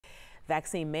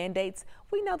Vaccine mandates,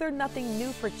 we know they're nothing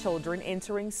new for children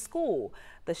entering school.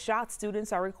 The shot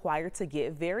students are required to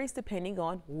get varies depending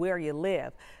on where you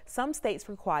live. Some states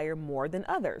require more than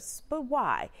others, but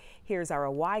why? Here's our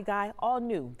Why Guy, all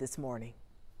new this morning.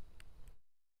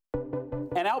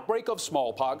 An outbreak of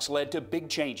smallpox led to big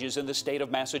changes in the state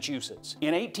of Massachusetts.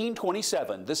 In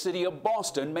 1827, the city of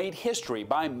Boston made history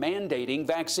by mandating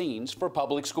vaccines for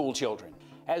public school children.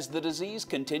 As the disease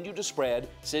continued to spread,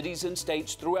 cities and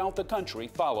states throughout the country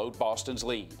followed Boston's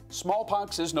lead.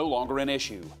 Smallpox is no longer an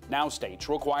issue. Now states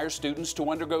require students to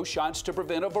undergo shots to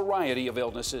prevent a variety of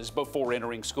illnesses before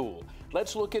entering school.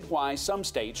 Let's look at why some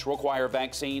states require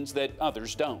vaccines that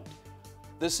others don't.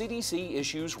 The CDC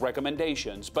issues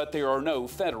recommendations, but there are no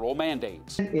federal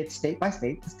mandates. It's state by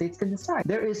state. The states can decide.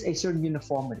 There is a certain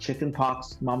uniform with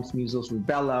chickenpox, mumps, measles,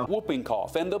 rubella. Whooping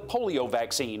cough and the polio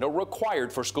vaccine are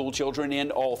required for school children in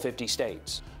all 50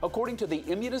 states. According to the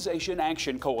Immunization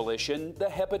Action Coalition, the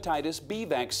hepatitis B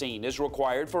vaccine is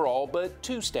required for all but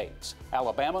 2 states,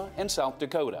 Alabama and South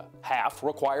Dakota. Half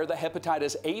require the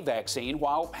hepatitis A vaccine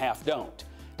while half don't.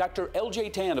 Dr. L.J.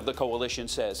 Tan of the coalition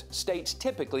says states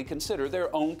typically consider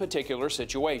their own particular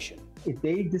situation. If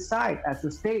they decide as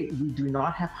a state we do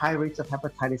not have high rates of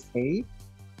hepatitis A,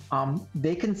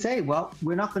 they can say, well,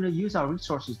 we're not going to use our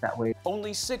resources that way.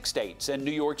 Only 6 states and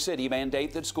New York City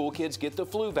mandate that school kids get the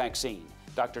flu vaccine.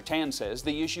 Dr. Tan says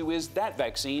the issue is that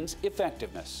vaccine's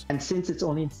effectiveness. And since it's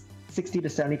only 60 to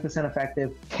 70%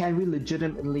 effective, can we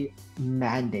legitimately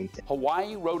mandate it?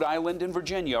 Hawaii, Rhode Island, and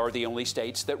Virginia are the only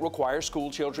states that require school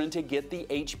children to get the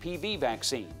HPV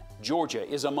vaccine. Georgia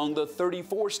is among the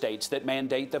 34 states that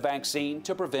mandate the vaccine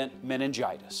to prevent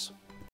meningitis.